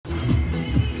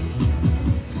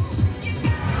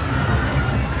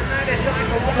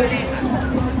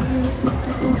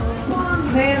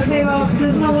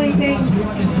there's no waiting.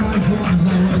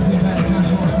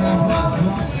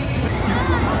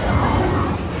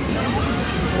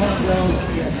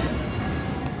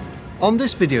 On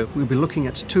this video, we'll be looking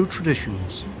at two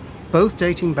traditions, both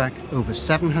dating back over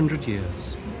 700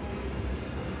 years.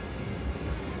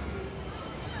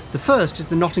 The first is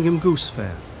the Nottingham Goose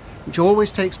Fair, which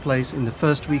always takes place in the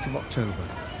first week of October.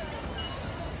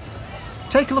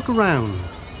 Take a look around.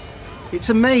 It's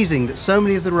amazing that so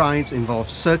many of the rides involve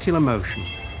circular motion.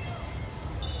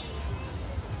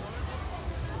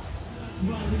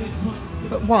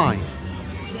 But why?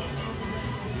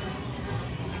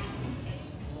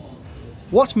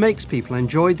 What makes people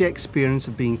enjoy the experience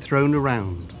of being thrown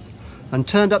around and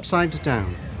turned upside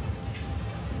down?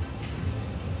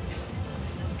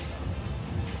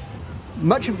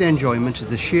 Much of the enjoyment is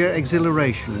the sheer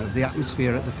exhilaration of the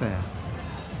atmosphere at the fair.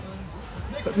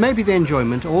 But maybe the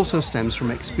enjoyment also stems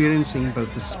from experiencing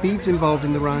both the speeds involved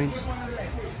in the rides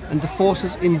and the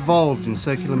forces involved in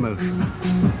circular motion.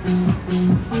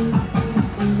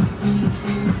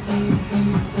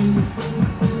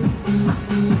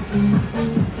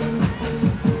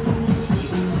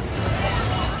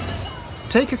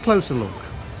 Take a closer look,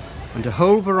 and a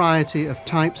whole variety of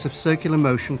types of circular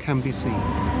motion can be seen.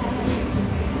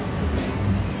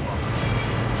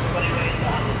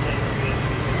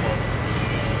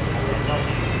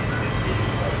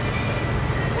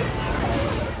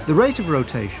 The rate of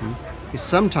rotation is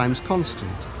sometimes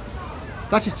constant.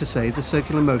 That is to say, the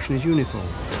circular motion is uniform.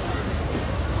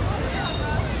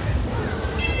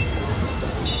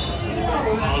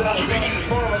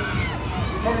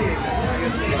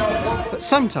 But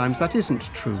sometimes that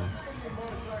isn't true.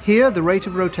 Here the rate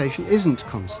of rotation isn't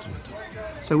constant,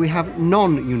 so we have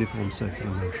non-uniform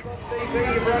circular motion.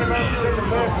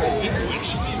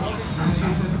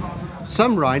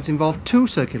 Some rides involve two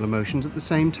circular motions at the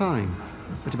same time,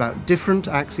 but about different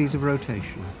axes of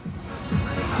rotation.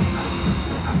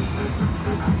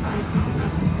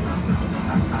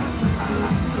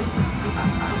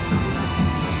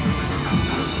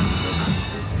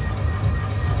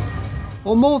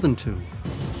 Or more than two.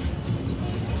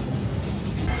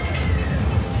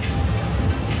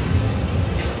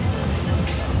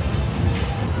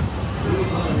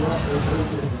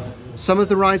 Some of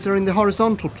the rides are in the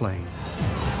horizontal plane.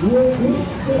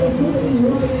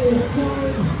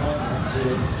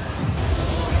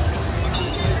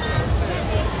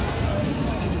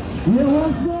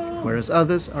 Whereas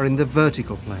others are in the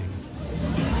vertical plane.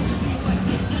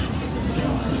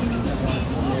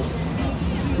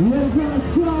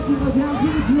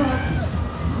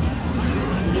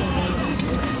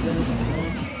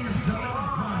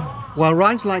 While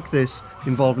rides like this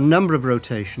involve a number of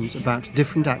rotations about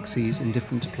different axes in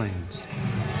different planes.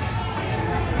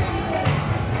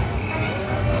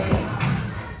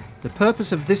 The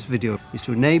purpose of this video is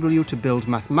to enable you to build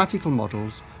mathematical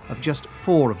models of just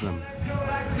 4 of them.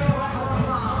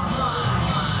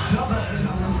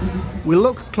 We'll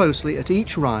look closely at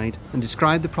each ride and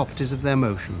describe the properties of their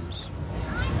motions.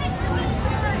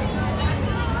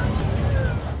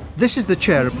 This is the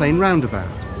Chair-a-Plane roundabout.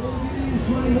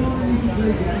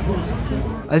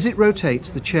 As it rotates,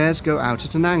 the chairs go out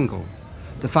at an angle.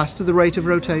 The faster the rate of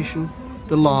rotation,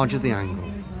 the larger the angle.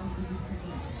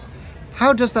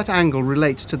 How does that angle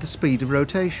relate to the speed of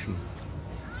rotation?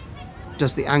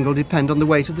 Does the angle depend on the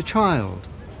weight of the child?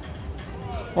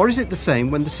 Or is it the same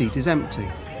when the seat is empty?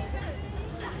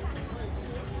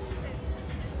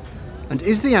 And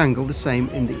is the angle the same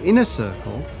in the inner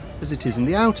circle as it is in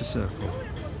the outer circle?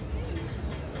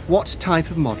 What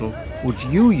type of model would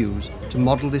you use to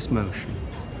model this motion?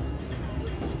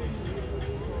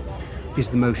 Is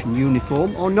the motion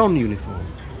uniform or non-uniform?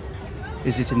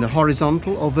 Is it in the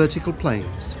horizontal or vertical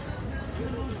planes?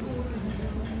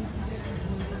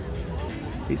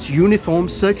 It's uniform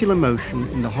circular motion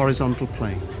in the horizontal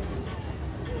plane.